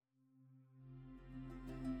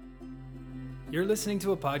You're listening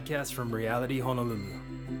to a podcast from Reality Honolulu.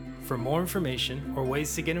 For more information or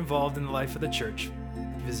ways to get involved in the life of the church,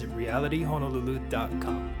 visit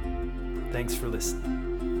realityhonolulu.com. Thanks for listening.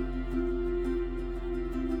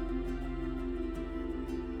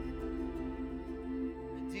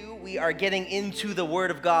 We are getting into the Word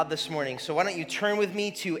of God this morning. So why don't you turn with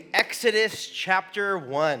me to Exodus chapter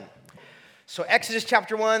 1. So Exodus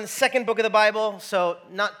chapter 1, second book of the Bible, so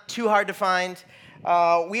not too hard to find.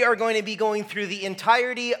 We are going to be going through the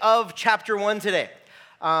entirety of chapter 1 today.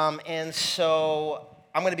 And so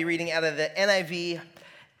I'm going to be reading out of the NIV,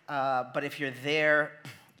 but if you're there,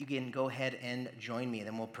 you can go ahead and join me,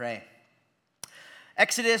 then we'll pray.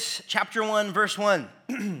 Exodus chapter 1, verse 1.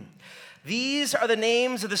 These are the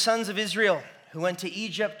names of the sons of Israel who went to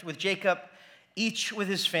Egypt with Jacob, each with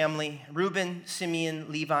his family: Reuben,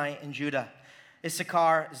 Simeon, Levi, and Judah,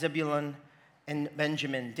 Issachar, Zebulun, and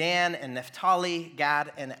Benjamin, Dan and Naphtali,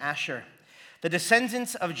 Gad, and Asher. The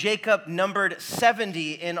descendants of Jacob numbered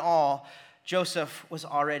 70 in all. Joseph was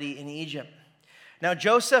already in Egypt. Now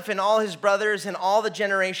Joseph and all his brothers and all the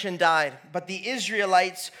generation died, but the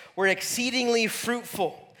Israelites were exceedingly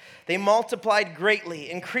fruitful. They multiplied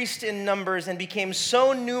greatly, increased in numbers, and became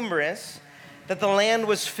so numerous that the land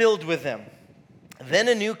was filled with them. Then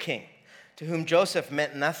a new king, to whom Joseph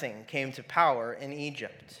meant nothing, came to power in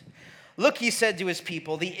Egypt. Look, he said to his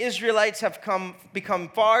people, the Israelites have become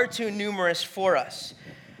far too numerous for us.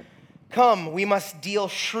 Come, we must deal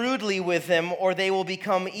shrewdly with them, or they will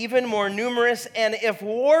become even more numerous, and if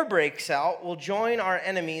war breaks out, will join our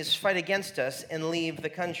enemies, fight against us, and leave the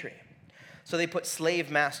country. So they put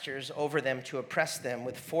slave masters over them to oppress them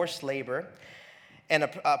with forced labor, and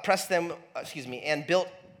and built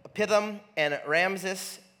Pithom and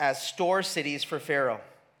Ramses as store cities for Pharaoh.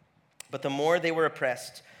 But the more they were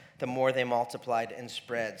oppressed, the more they multiplied and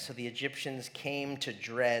spread. So the Egyptians came to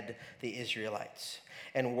dread the Israelites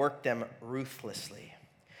and worked them ruthlessly.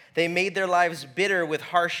 They made their lives bitter with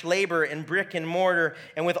harsh labor in brick and mortar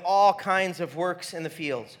and with all kinds of works in the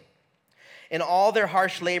fields. In all their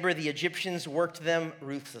harsh labor, the Egyptians worked them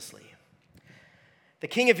ruthlessly. The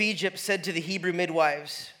king of Egypt said to the Hebrew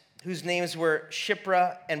midwives, whose names were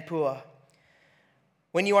Shiphrah and Puah,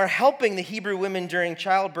 when you are helping the Hebrew women during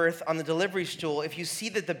childbirth on the delivery stool, if you see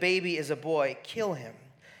that the baby is a boy, kill him,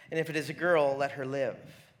 and if it is a girl, let her live.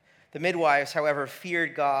 The midwives, however,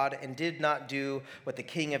 feared God and did not do what the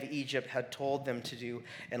king of Egypt had told them to do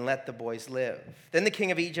and let the boys live. Then the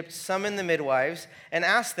king of Egypt summoned the midwives and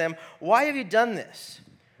asked them, why have you done this?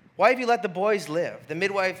 Why have you let the boys live? The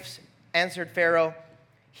midwives answered Pharaoh,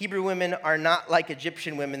 Hebrew women are not like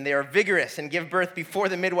Egyptian women. They are vigorous and give birth before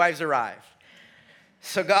the midwives arrive.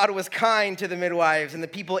 So God was kind to the midwives, and the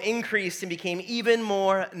people increased and became even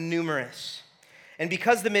more numerous. And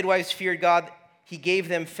because the midwives feared God, he gave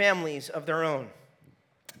them families of their own.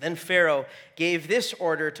 Then Pharaoh gave this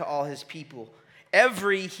order to all his people: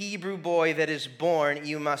 every Hebrew boy that is born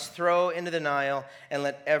you must throw into the Nile, and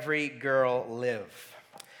let every girl live.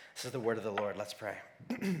 This is the word of the Lord. Let's pray.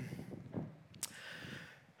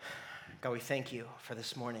 God, we thank you for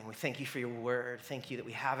this morning. We thank you for your word. Thank you that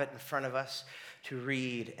we have it in front of us to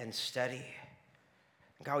read and study.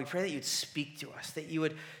 God, we pray that you'd speak to us, that you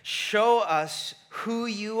would show us who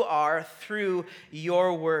you are through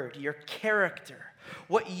your word, your character,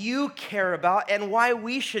 what you care about, and why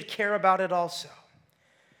we should care about it also.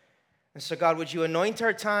 And so, God, would you anoint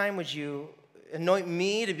our time? Would you anoint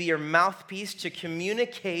me to be your mouthpiece to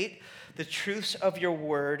communicate the truths of your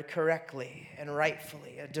word correctly and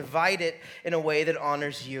rightfully, divide it in a way that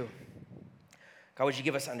honors you. God, would you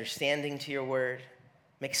give us understanding to your word,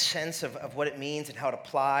 make sense of what it means and how it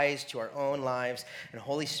applies to our own lives. And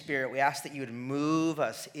Holy Spirit, we ask that you would move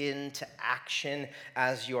us into action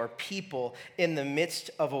as your people in the midst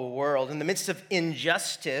of a world, in the midst of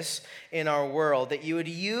injustice in our world, that you would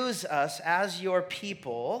use us as your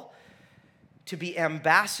people to be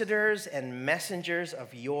ambassadors and messengers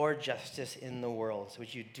of your justice in the world. So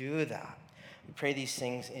would you do that? We pray these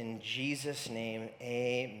things in Jesus' name,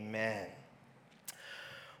 amen.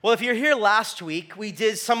 Well, if you're here last week, we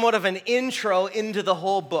did somewhat of an intro into the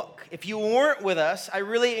whole book. If you weren't with us, I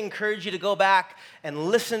really encourage you to go back and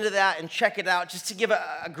listen to that and check it out just to give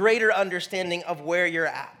a greater understanding of where you're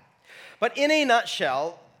at. But in a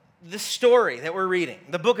nutshell, the story that we're reading,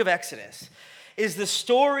 the book of Exodus, is the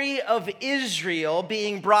story of Israel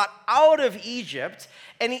being brought out of Egypt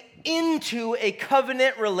and into a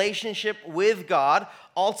covenant relationship with God,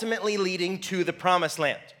 ultimately leading to the promised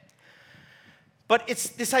land. But it's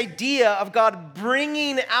this idea of God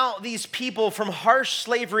bringing out these people from harsh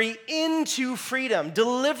slavery into freedom,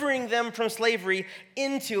 delivering them from slavery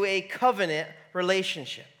into a covenant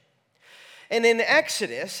relationship. And in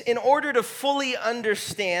Exodus, in order to fully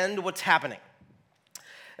understand what's happening,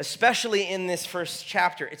 especially in this first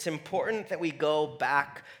chapter, it's important that we go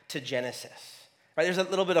back to Genesis. Right? There's a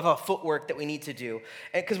little bit of a footwork that we need to do.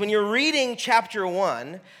 Because when you're reading chapter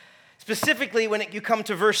 1, specifically when you come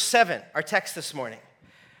to verse 7, our text this morning,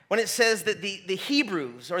 when it says that the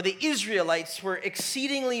Hebrews or the Israelites were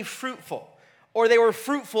exceedingly fruitful, or they were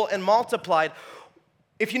fruitful and multiplied.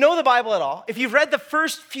 If you know the Bible at all, if you've read the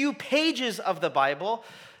first few pages of the Bible,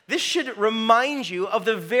 this should remind you of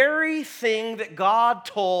the very thing that God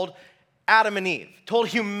told Adam and Eve, told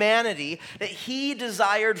humanity that he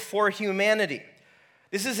desired for humanity.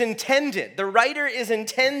 This is intended. The writer is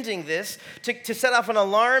intending this to set off an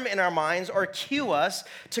alarm in our minds or cue us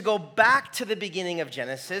to go back to the beginning of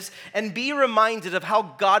Genesis and be reminded of how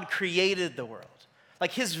God created the world,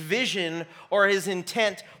 like his vision or his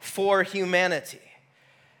intent for humanity.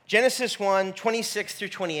 Genesis 1, 26 through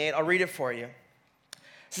 28, I'll read it for you.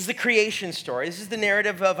 This is the creation story. This is the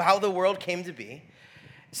narrative of how the world came to be.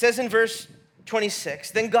 It says in verse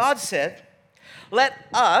 26, "Then God said, 'Let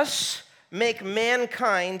us make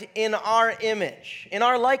mankind in our image, in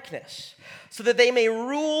our likeness, so that they may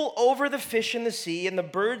rule over the fish in the sea and the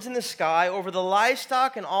birds in the sky, over the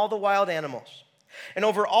livestock and all the wild animals, and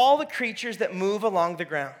over all the creatures that move along the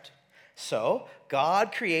ground.' So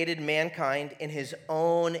God created mankind in his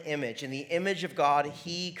own image. In the image of God,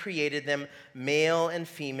 he created them, male and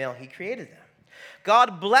female, he created them.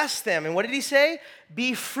 God blessed them, and what did he say?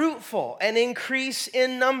 'Be fruitful and increase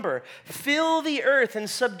in number. Fill the earth and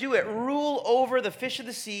subdue it. Rule over the fish of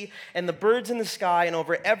the sea and the birds in the sky and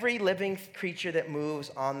over every living creature that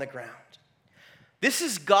moves on the ground.'" This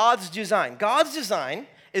is God's design. God's design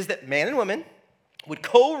is that man and woman would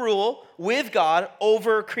co-rule with God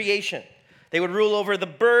over creation. They would rule over the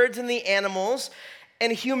birds and the animals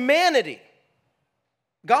and humanity.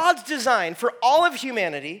 God's design for all of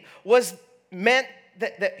humanity was meant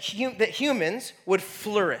that humans would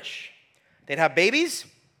flourish. They'd have babies,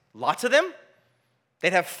 lots of them.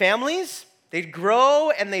 They'd have families. They'd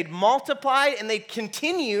grow and they'd multiply and they'd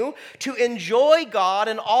continue to enjoy God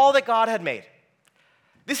and all that God had made.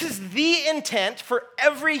 This is the intent for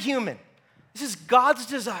every human. This is God's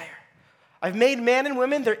desire. I've made man and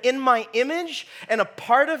women, they're in my image, and a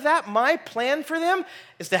part of that, my plan for them,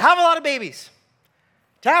 is to have a lot of babies,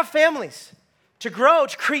 to have families, to grow,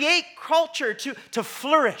 to create culture, to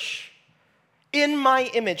flourish in my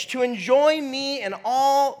image, to enjoy me and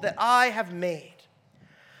all that I have made.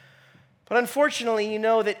 But unfortunately, you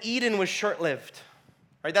know that Eden was short-lived.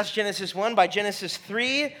 Right? That's Genesis 1. By Genesis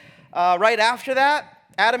 3, right after that,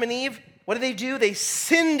 Adam and Eve, what do? They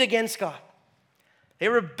sinned against God. They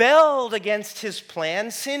rebelled against his plan.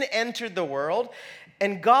 Sin entered the world,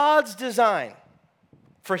 and God's design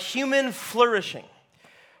for human flourishing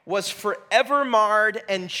was forever marred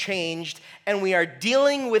and changed, and we are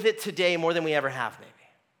dealing with it today more than we ever have, maybe.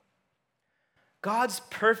 God's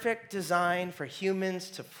perfect design for humans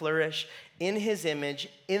to flourish in his image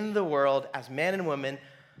in the world as man and woman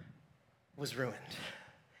was ruined.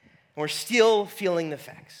 And we're still feeling the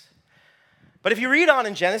effects. But if you read on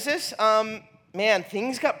in Genesis, man,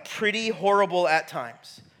 things got pretty horrible at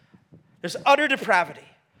times. There's utter depravity.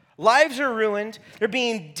 Lives are ruined. They're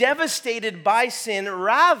being devastated by sin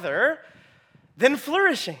rather than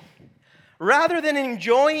flourishing. Rather than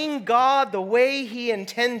enjoying God the way he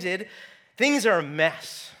intended, things are a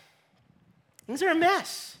mess. Things are a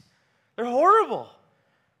mess. They're horrible.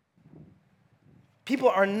 People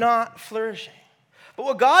are not flourishing. But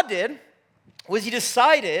what God did was he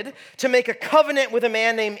decided to make a covenant with a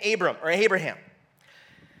man named Abraham.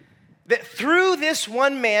 That through this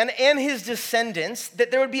one man and his descendants,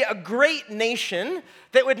 that there would be a great nation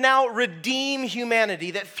that would now redeem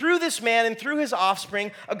humanity. That through this man and through his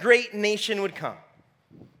offspring, a great nation would come.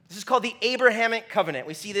 This is called the Abrahamic covenant.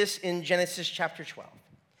 We see this in Genesis chapter 12.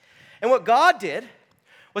 And what God did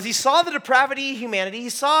was he saw the depravity of humanity. He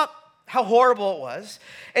saw how horrible it was.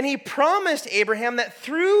 And he promised Abraham that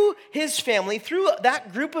through his family, through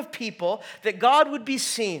that group of people, that God would be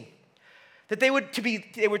seen. That they were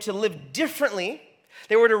to live differently.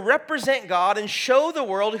 They were to represent God and show the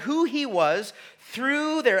world who he was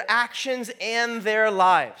through their actions and their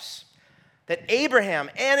lives. That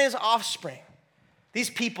Abraham and his offspring, these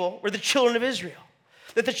people were the children of Israel.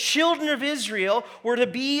 That the children of Israel were to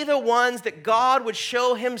be the ones that God would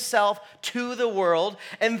show himself to the world,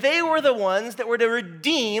 and they were the ones that were to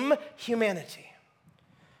redeem humanity.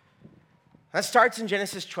 That starts in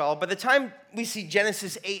Genesis 12. By the time we see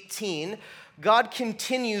Genesis 18, God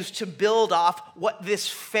continues to build off what this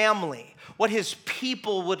family, what his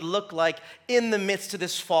people would look like in the midst of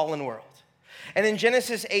this fallen world. And in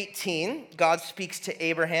Genesis 18, God speaks to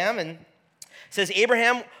Abraham and says,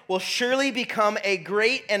 Abraham will surely become a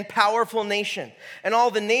great and powerful nation, and all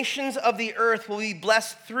the nations of the earth will be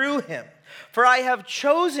blessed through him. For I have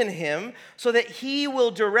chosen him so that he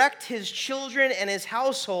will direct his children and his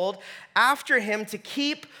household after him to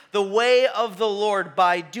keep the way of the Lord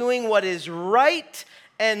by doing what is right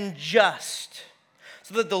and just,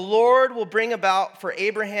 so that the Lord will bring about for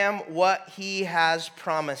Abraham what he has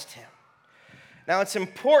promised him. Now, it's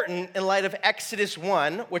important in light of Exodus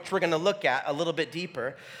 1, which we're going to look at a little bit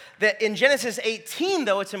deeper, that in Genesis 18,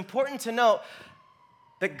 though, it's important to note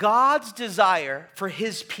that God's desire for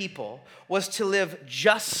his people was to live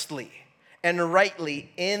justly and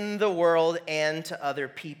rightly in the world and to other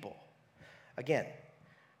people. Again,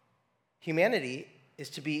 humanity is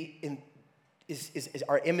to be is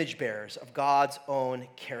our image bearers of God's own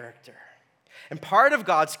character. And part of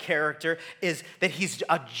God's character is that he's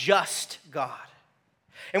a just God.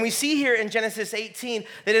 And we see here in Genesis 18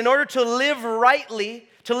 that in order to live rightly,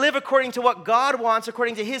 to live according to what God wants,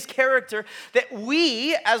 according to his character, that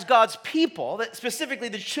we, as God's people, that specifically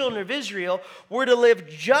the children of Israel, were to live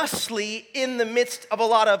justly in the midst of a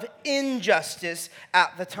lot of injustice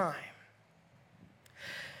at the time.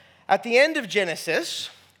 At the end of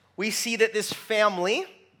Genesis, we see that this family,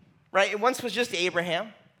 right, it once was just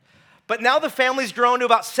Abraham, but now the family's grown to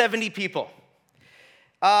about 70 people.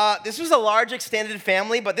 This was a large extended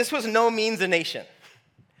family, but this was no means a nation.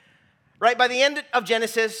 Right, by the end of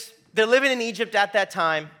Genesis, they're living in Egypt at that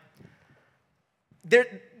time.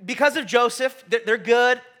 Because of Joseph, they're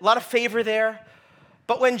good, a lot of favor there.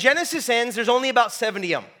 But when Genesis ends, there's only about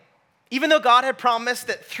 70 of them. Even though God had promised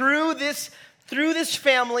that through this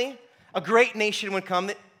family, a great nation would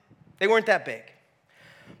come, they weren't that big.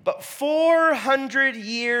 But 400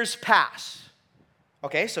 years pass.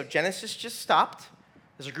 Okay, so Genesis just stopped.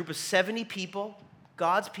 There's a group of 70 people,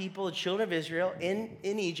 God's people, the children of Israel in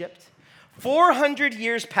Egypt. 400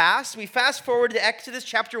 years pass. We fast forward to Exodus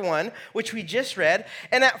chapter 1, which we just read.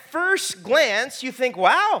 And at first glance, you think,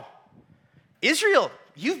 wow, Israel,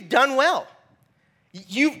 you've done well.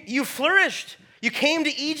 You flourished. You came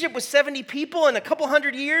to Egypt with 70 people in a couple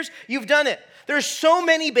hundred years. You've done it. There's so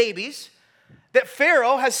many babies that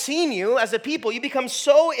Pharaoh has seen you as a people. You become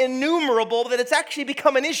so innumerable that it's actually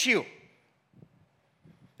become an issue.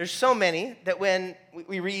 There's so many that when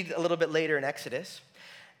we read a little bit later in Exodus,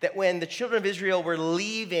 that when the children of Israel were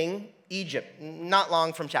leaving Egypt, not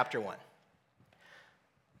long from chapter 1,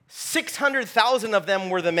 600,000 of them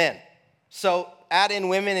were the men. So add in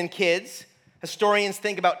women and kids. Historians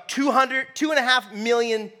think about 2.5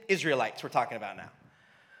 million Israelites we're talking about now.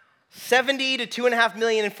 70 to 2.5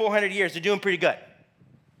 million in 400 years. They're doing pretty good.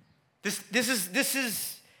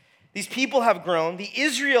 These people have grown. The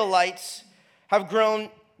Israelites have grown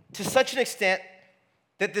to such an extent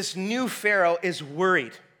that this new Pharaoh is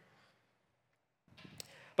worried.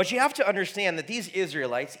 But you have to understand that these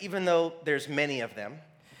Israelites, even though there's many of them,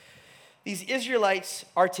 these Israelites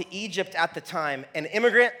are to Egypt at the time an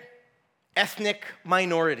immigrant, ethnic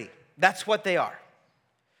minority. That's what they are.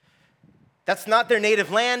 That's not their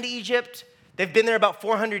native land, Egypt. They've been there about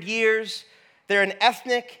 400 years. They're an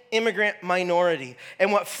ethnic immigrant minority.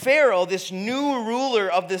 And what Pharaoh, this new ruler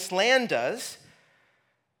of this land, does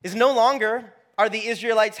is no longer are the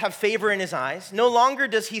Israelites have favor in his eyes. No longer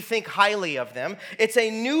does he think highly of them. It's a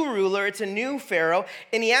new ruler, it's a new Pharaoh,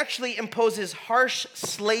 and he actually imposes harsh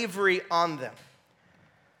slavery on them.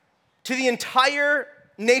 To the entire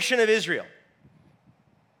nation of Israel.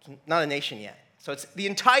 It's not a nation yet. So it's the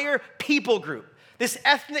entire people group, this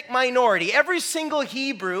ethnic minority. Every single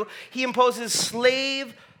Hebrew, he imposes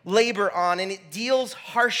slave labor on, and it deals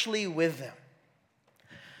harshly with them.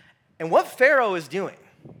 And what Pharaoh is doing,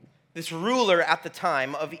 this ruler at the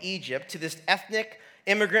time of Egypt, to this ethnic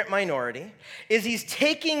immigrant minority, is he's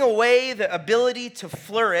taking away the ability to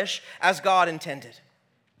flourish as God intended.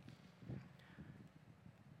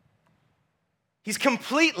 He's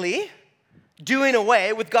completely doing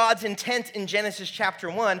away with God's intent in Genesis chapter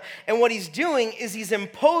 1. And what he's doing is he's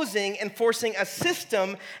imposing and forcing a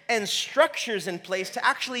system and structures in place to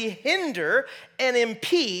actually hinder and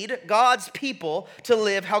impede God's people to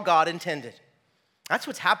live how God intended. That's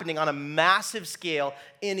what's happening on a massive scale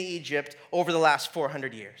in Egypt over the last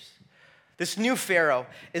 400 years. This new Pharaoh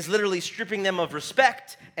is literally stripping them of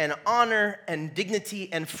respect and honor and dignity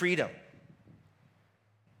and freedom.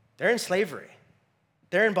 They're in slavery.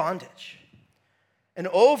 They're in bondage. And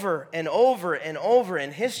over and over and over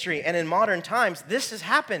in history and in modern times, this has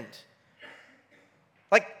happened.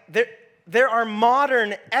 Like, there are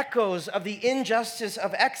modern echoes of the injustice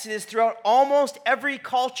of Exodus throughout almost every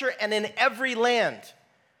culture and in every land.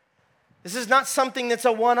 This is not something that's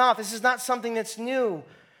a one-off. This is not something that's new.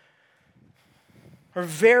 We're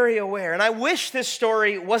very aware. And I wish this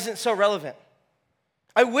story wasn't so relevant.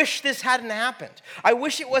 I wish this hadn't happened. I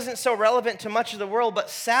wish it wasn't so relevant to much of the world, but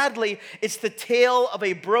sadly, it's the tale of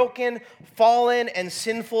a broken, fallen, and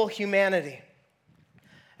sinful humanity.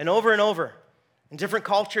 And over, in different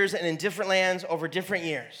cultures and in different lands over different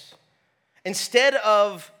years. Instead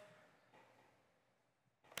of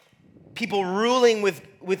people ruling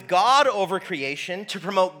with God over creation to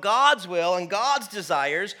promote God's will and God's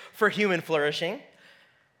desires for human flourishing,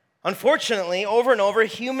 unfortunately, over and over,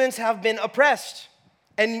 humans have been oppressed.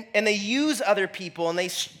 And they use other people, and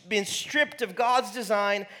they've been stripped of God's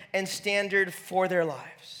design and standard for their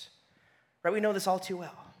lives. Right? We know this all too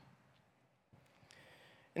well.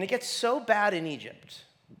 And it gets so bad in Egypt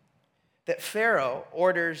that Pharaoh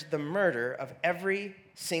orders the murder of every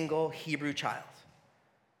single Hebrew child.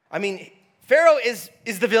 I mean, Pharaoh is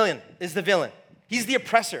the villain. He's the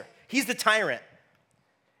oppressor. He's the tyrant.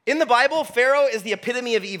 In the Bible, Pharaoh is the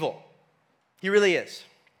epitome of evil. He really is.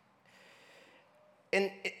 And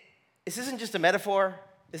this isn't just a metaphor.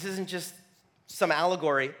 This isn't just some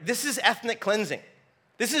allegory. This is ethnic cleansing.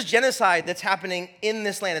 This is genocide that's happening in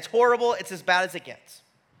this land. It's horrible. It's as bad as it gets.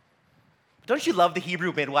 Don't you love the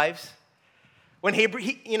Hebrew midwives? When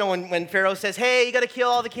Pharaoh says, hey, you got to kill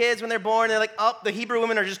all the kids when they're born, they're like, oh, the Hebrew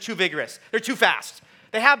women are just too vigorous. They're too fast.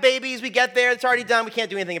 They have babies. We get there. It's already done. We can't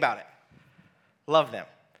do anything about it. Love them.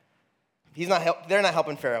 They're not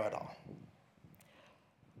helping Pharaoh at all.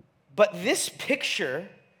 But this picture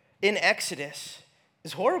in Exodus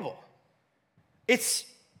is horrible. It's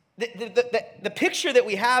the picture that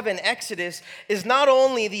we have in Exodus is not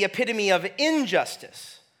only the epitome of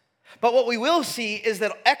injustice, but what we will see is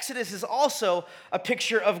that Exodus is also a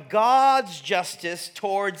picture of God's justice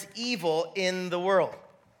towards evil in the world.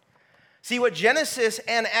 See, what Genesis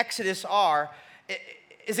and Exodus are,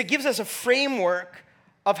 is it gives us a framework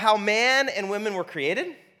of how man and women were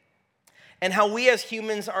created and how we as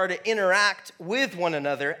humans are to interact with one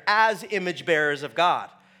another as image bearers of God.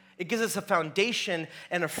 It gives us a foundation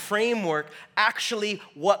and a framework, actually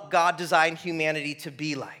what God designed humanity to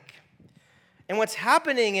be like. And what's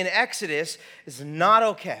happening in Exodus is not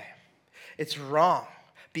okay. It's wrong.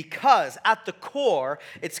 Because at the core,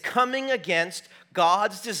 it's coming against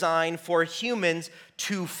God's design for humans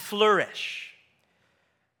to flourish.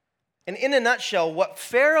 And in a nutshell, what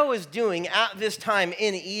Pharaoh is doing at this time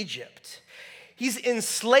in Egypt, he's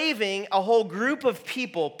enslaving a whole group of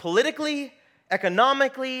people politically,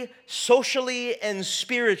 economically, socially, and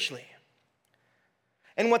spiritually.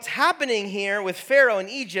 And what's happening here with Pharaoh in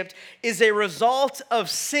Egypt is a result of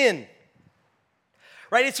sin.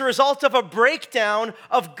 Right? It's a result of a breakdown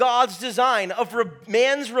of God's design, of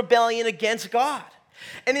man's rebellion against God.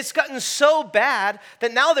 And it's gotten so bad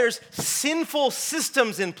that now there's sinful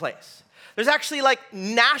systems in place. There's actually like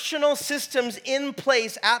national systems in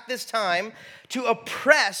place at this time to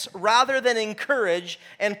oppress rather than encourage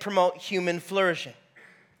and promote human flourishing.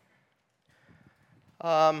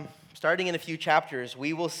 Starting in a few chapters,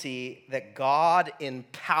 we will see that God in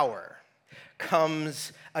power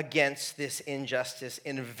comes against this injustice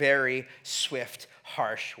in very swift,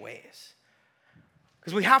 harsh ways.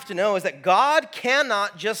 Because we have to know is that God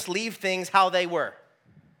cannot just leave things how they were.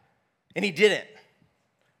 And he didn't.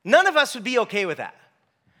 None of us would be okay with that.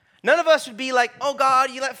 None of us would be like, oh God,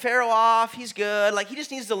 you let Pharaoh off, he's good. Like he just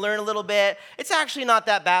needs to learn a little bit. It's actually not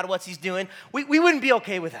that bad what he's doing. We wouldn't be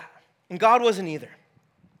okay with that. And God wasn't either.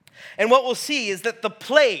 And what we'll see is that the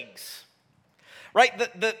plagues, right,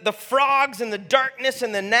 the frogs and the darkness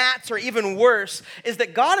and the gnats, or even worse, is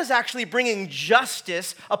that God is actually bringing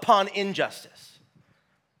justice upon injustice.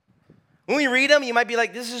 When we read them, you might be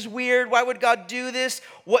like, this is weird. Why would God do this?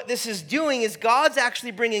 What this is doing is God's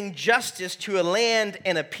actually bringing justice to a land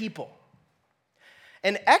and a people.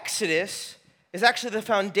 And Exodus is actually the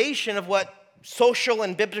foundation of what social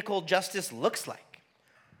and biblical justice looks like.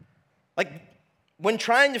 Like, when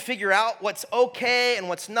trying to figure out what's okay and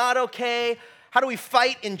what's not okay, how do we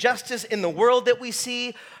fight injustice in the world that we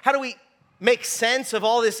see? How do we make sense of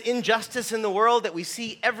all this injustice in the world that we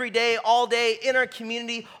see every day, all day, in our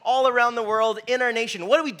community, all around the world, in our nation?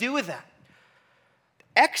 What do we do with that?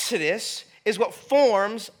 Exodus is what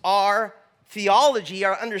forms our theology,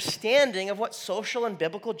 our understanding of what social and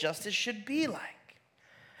biblical justice should be like.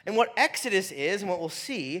 And what Exodus is, and what we'll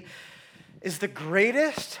see, is the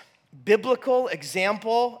greatest biblical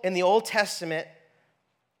example in the Old Testament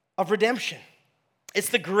of redemption. It's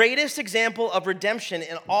the greatest example of redemption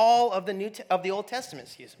in all of the Old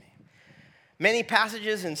Testament, Many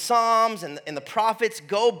passages in Psalms and the prophets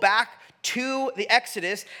go back to the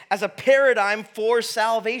Exodus as a paradigm for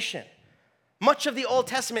salvation. Much of the Old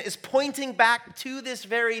Testament is pointing back to this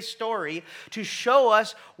very story to show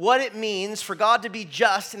us what it means for God to be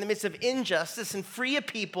just in the midst of injustice and free a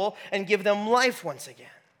people and give them life once again.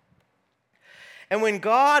 And when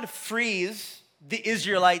God frees the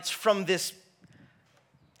Israelites from this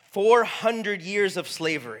 400 years of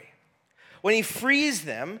slavery, when he frees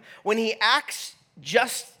them, when he acts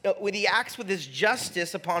with his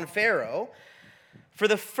justice upon Pharaoh, for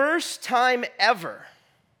the first time ever,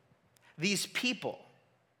 these people,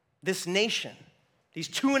 this nation, these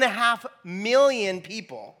 2.5 million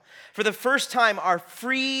people, for the first time are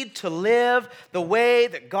freed to live the way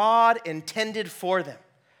that God intended for them.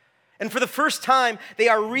 And for the first time, they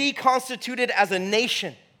are reconstituted as a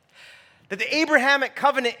nation. That the Abrahamic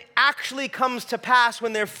covenant actually comes to pass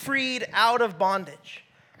when they're freed out of bondage.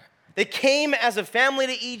 They came as a family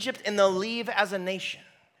to Egypt and they'll leave as a nation.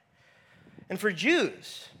 And for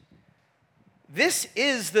Jews, this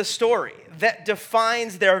is the story that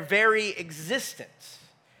defines their very existence.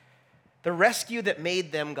 The rescue that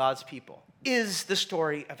made them God's people is the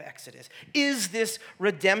story of Exodus, is this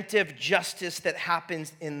redemptive justice that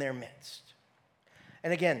happens in their midst.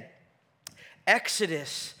 And again,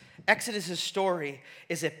 Exodus' story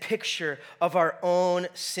is a picture of our own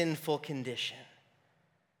sinful condition.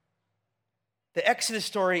 The Exodus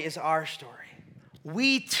story is our story.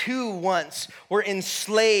 We too once were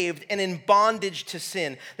enslaved and in bondage to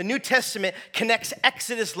sin. The New Testament connects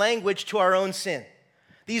Exodus language to our own sin.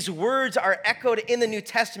 These words are echoed in the New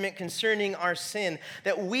Testament concerning our sin,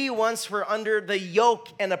 that we once were under the yoke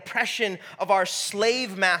and oppression of our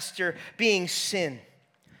slave master being sin.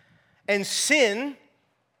 And sin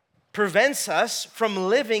prevents us from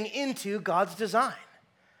living into God's design.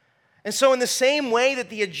 And so in the same way that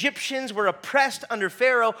the Egyptians were oppressed under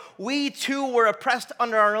Pharaoh, we too were oppressed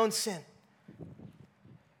under our own sin.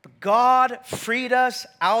 But God freed us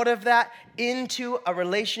out of that into a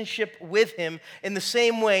relationship with him in the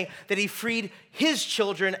same way that he freed his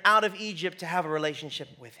children out of Egypt to have a relationship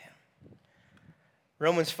with him.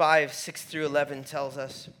 Romans 5:6-11 tells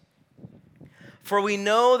us, "For we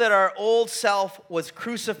know that our old self was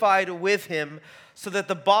crucified with him, so that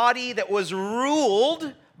the body that was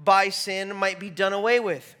ruled by sin might be done away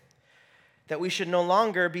with, that we should no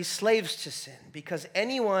longer be slaves to sin, because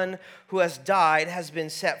anyone who has died has been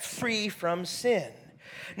set free from sin.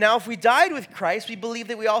 Now, if we died with Christ, we believe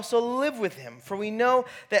that we also live with him, for we know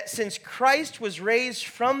that since Christ was raised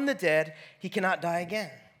from the dead, he cannot die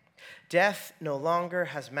again. Death no longer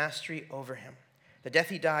has mastery over him. The death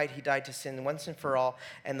he died to sin once and for all,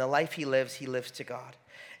 and the life he lives to God.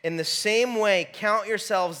 In the same way, count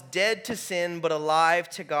yourselves dead to sin, but alive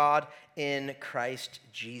to God in Christ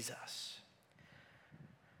Jesus."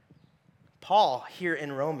 Paul, here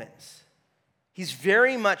in Romans, he's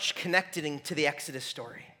very much connecting to the Exodus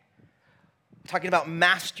story. Talking about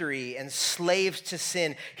mastery and slaves to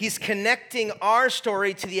sin. He's connecting our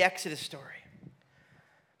story to the Exodus story.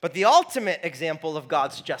 But the ultimate example of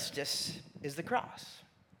God's justice is the cross.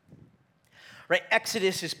 Right?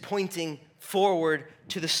 Exodus is pointing forward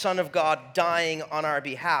to the Son of God dying on our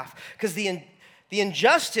behalf, because the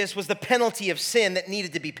injustice was the penalty of sin that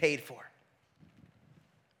needed to be paid for.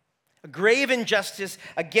 A grave injustice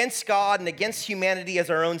against God and against humanity as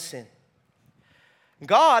our own sin.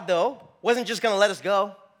 God, though, wasn't just going to let us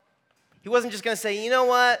go. He wasn't just going to say, you know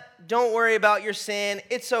what, don't worry about your sin,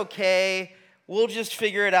 it's okay, we'll just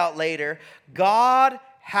figure it out later. God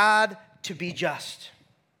had to be just.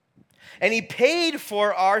 And he paid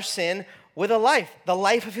for our sin with a life, the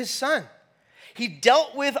life of his son. He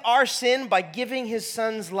dealt with our sin by giving his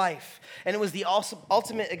son's life. And it was the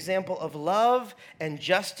ultimate example of love and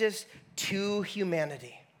justice to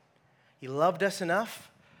humanity. He loved us enough,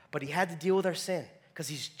 but he had to deal with our sin because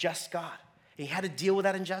he's just God. He had to deal with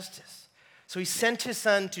that injustice. So he sent his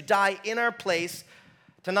son to die in our place,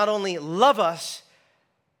 to not only love us,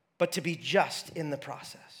 but to be just in the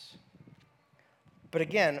process. But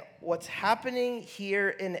again, what's happening here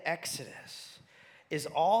in Exodus is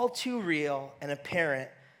all too real and apparent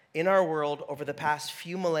in our world over the past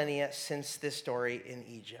few millennia since this story in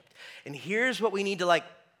Egypt. And here's what we need to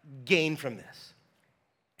gain from this.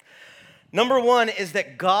 Number one is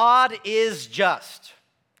that God is just.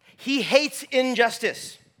 He hates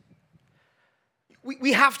injustice.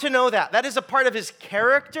 We have to know that. That is a part of his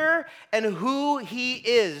character and who he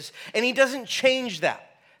is. And he doesn't change that.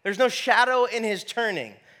 There's no shadow in his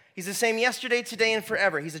turning. He's the same yesterday, today, and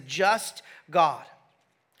forever. He's a just God.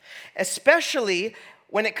 Especially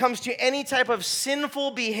when it comes to any type of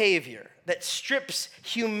sinful behavior that strips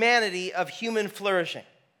humanity of human flourishing,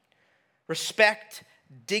 respect,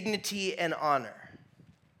 dignity, and honor.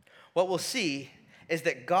 What we'll see is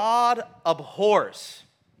that God abhors,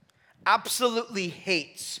 absolutely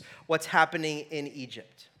hates what's happening in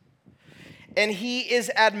Egypt. And he is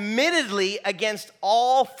admittedly against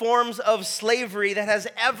all forms of slavery that has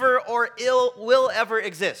ever or will ever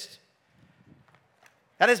exist.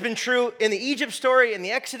 That has been true in the Egypt story, in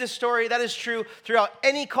the Exodus story. That is true throughout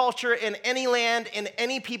any culture, in any land, in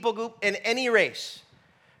any people group, in any race.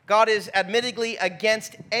 God is admittedly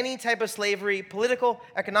against any type of slavery, political,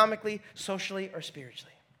 economically, socially, or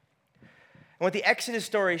spiritually. And what the Exodus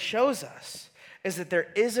story shows us is that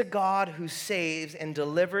there is a God who saves and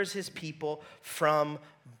delivers his people from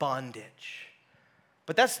bondage.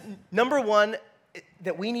 But that's number one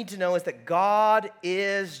that we need to know, is that God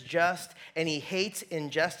is just and he hates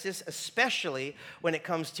injustice, especially when it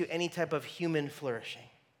comes to any type of human flourishing.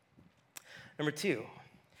 Number two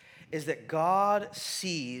is that God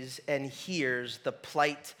sees and hears the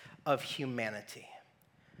plight of humanity.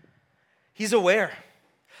 He's aware.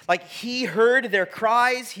 Like, he heard their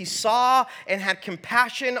cries, he saw and had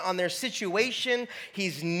compassion on their situation.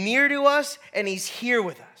 He's near to us and he's here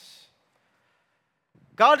with us.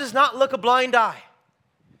 God does not look a blind eye.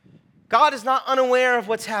 God is not unaware of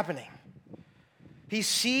what's happening. He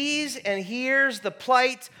sees and hears the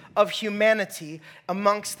plight of humanity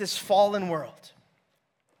amongst this fallen world.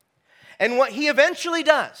 And what he eventually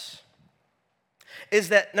does is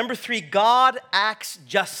that, number three, God acts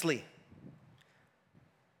justly.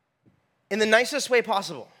 In the nicest way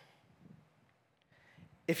possible.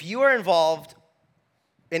 If you are involved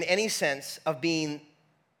in any sense of being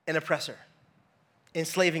an oppressor,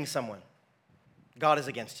 enslaving someone, God is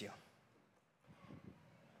against you.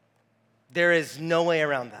 There is no way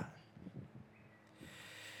around that.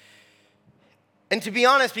 And to be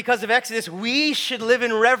honest, because of Exodus, we should live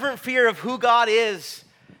in reverent fear of who God is.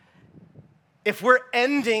 If we're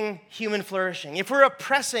ending human flourishing, if we're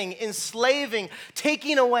oppressing, enslaving,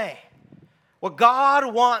 taking away what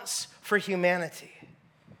God wants for humanity,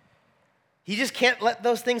 he just can't let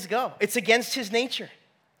those things go. It's against his nature.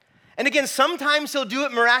 And again, sometimes he'll do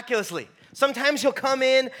it miraculously. Sometimes he'll come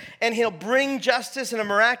in and he'll bring justice in a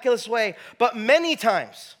miraculous way. But many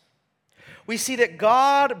times, we see that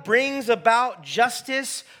God brings about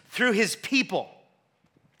justice through his people,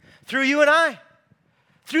 through you and I,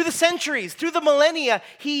 through the centuries, through the millennia.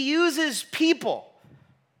 He uses people.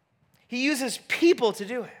 He uses people to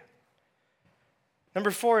do it.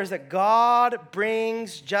 Number four is that God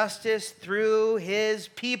brings justice through his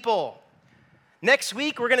people. Next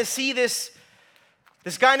week, we're going to see this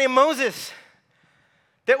guy named Moses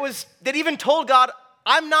that even told God,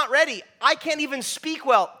 I'm not ready. I can't even speak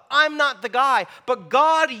well. I'm not the guy. But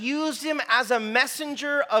God used him as a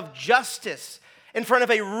messenger of justice in front of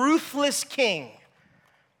a ruthless king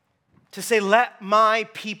to say, let my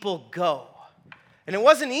people go. And it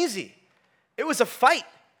wasn't easy. It was a fight.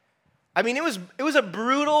 I mean, it was a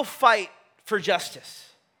brutal fight for justice.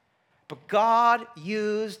 But God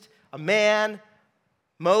used a man,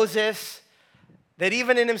 Moses, that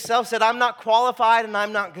even in himself said, I'm not qualified and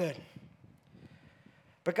I'm not good.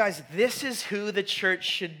 But guys, this is who the church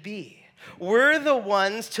should be. We're the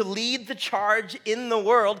ones to lead the charge in the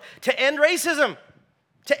world to end racism,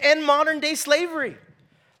 to end modern day slavery.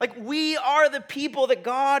 Like, we are the people that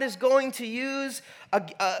God is going to use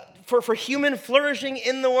for human flourishing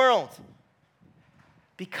in the world.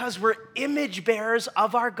 Because we're image bearers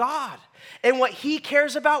of our God. And what he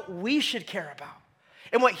cares about, we should care about.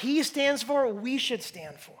 And what he stands for, we should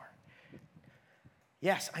stand for.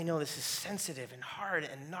 Yes, I know this is sensitive and hard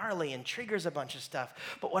and gnarly and triggers a bunch of stuff.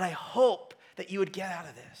 But what I hope that you would get out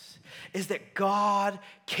of this is that God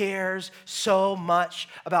cares so much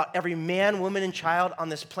about every man, woman, and child on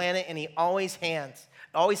this planet, and he always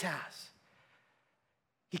has.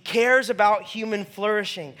 He cares about human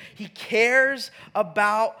flourishing. He cares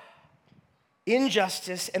about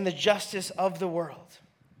injustice and the justice of the world.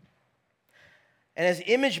 And as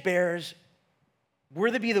image bearers, we're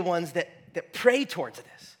to be the ones that pray towards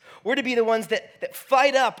this. We're to be the ones that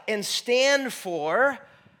fight up and stand for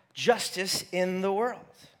justice in the world.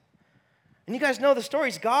 And you guys know the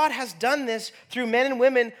stories. God has done this through men and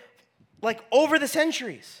women like over the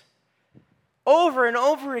centuries. Over and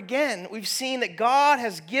over again, we've seen that God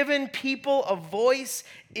has given people a voice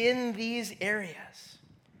in these areas.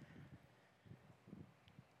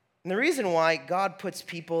 And the reason why God puts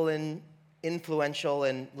people in influential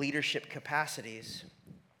and leadership capacities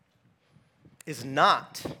is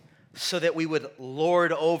not so that we would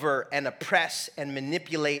lord over and oppress and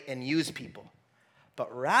manipulate and use people,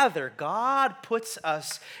 but rather God puts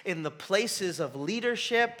us in the places of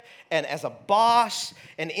leadership and as a boss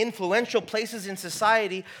and influential places in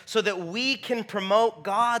society so that we can promote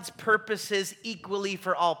God's purposes equally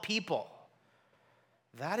for all people.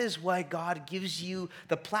 That is why God gives you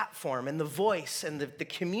the platform and the voice and the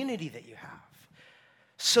community that you have,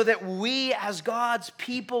 so that we as God's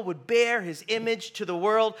people would bear his image to the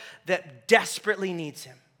world that desperately needs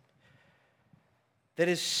him, that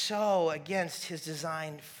is so against his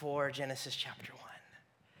design for Genesis chapter 1.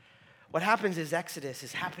 What happens is Exodus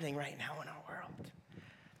is happening right now in our world.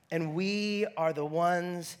 And we are the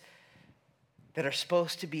ones that are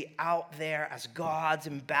supposed to be out there as God's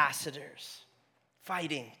ambassadors,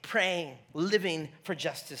 fighting, praying, living for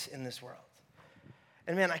justice in this world.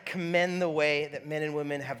 And man, I commend the way that men and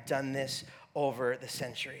women have done this over the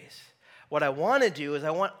centuries. What I want to do is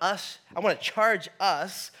I want to charge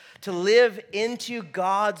us to live into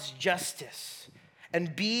God's justice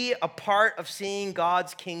and be a part of seeing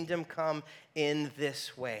God's kingdom come in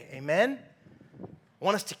this way. Amen? I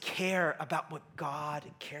want us to care about what God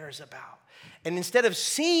cares about. And instead of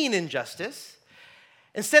seeing injustice,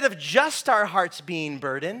 instead of just our hearts being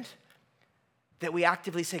burdened, that we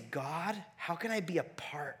actively say, God, how can I be a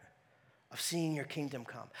part of seeing your kingdom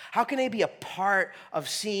come? How can I be a part of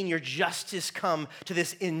seeing your justice come to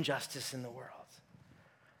this injustice in the world?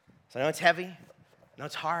 So I know it's heavy, I know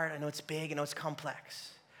it's hard, I know it's big, I know it's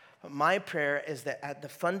complex. But my prayer is that at the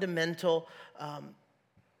fundamental,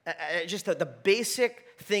 just the basic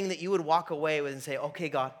thing that you would walk away with and say, okay,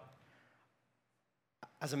 God,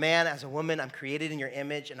 as a man, as a woman, I'm created in your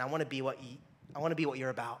image, and I want to be what you're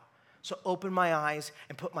about. So open my eyes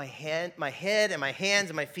and put my head and my hands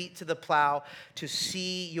and my feet to the plow to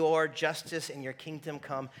see your justice and your kingdom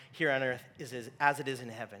come here on earth as it is in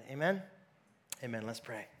heaven. Amen? Amen. Let's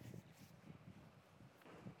pray.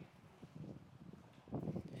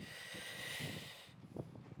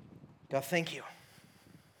 God, thank you.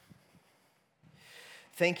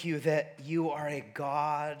 Thank you that you are a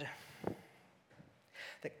God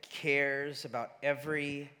that cares about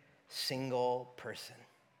every single person.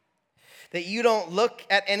 That you don't look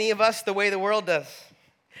at any of us the way the world does.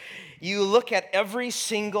 You look at every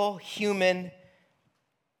single human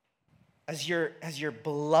as your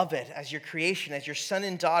beloved, as your creation, as your son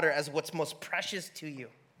and daughter, as what's most precious to you.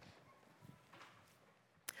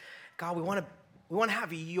 God, we want to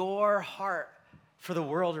have your heart for the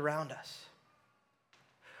world around us.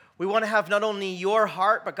 We want to have not only your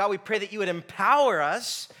heart, but God, we pray that you would empower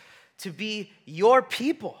us to be your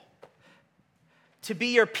people. To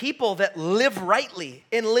be your people that live rightly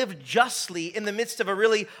and live justly in the midst of a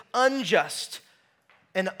really unjust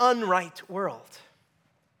and unright world.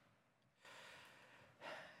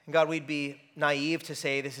 And God, we'd be naive to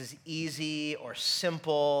say this is easy or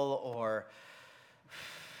simple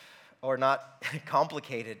or not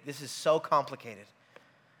complicated. This is so complicated.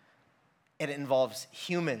 And it involves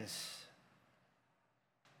humans.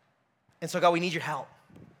 And so, God, we need your help.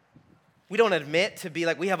 We don't admit to be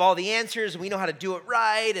like we have all the answers and we know how to do it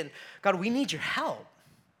right. And God, we need your help.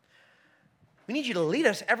 We need you to lead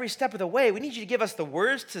us every step of the way. We need you to give us the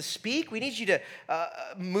words to speak. We need you to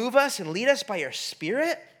move us and lead us by your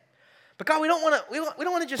Spirit. But God, we don't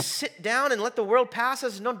want to just sit down and let the world pass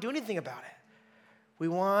us and don't do anything about it. We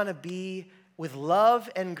want to be, with love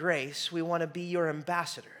and grace, we want to be your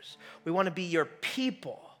ambassadors. We want to be your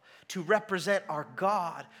people to represent our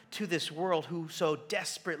God to this world who so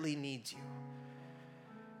desperately needs you.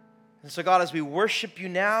 And so, God, as we worship you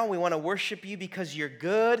now, we want to worship you because you're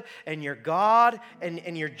good and you're God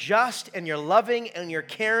and you're just and you're loving and you're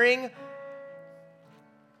caring.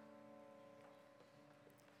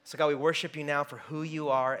 So, God, we worship you now for who you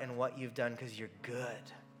are and what you've done because you're good.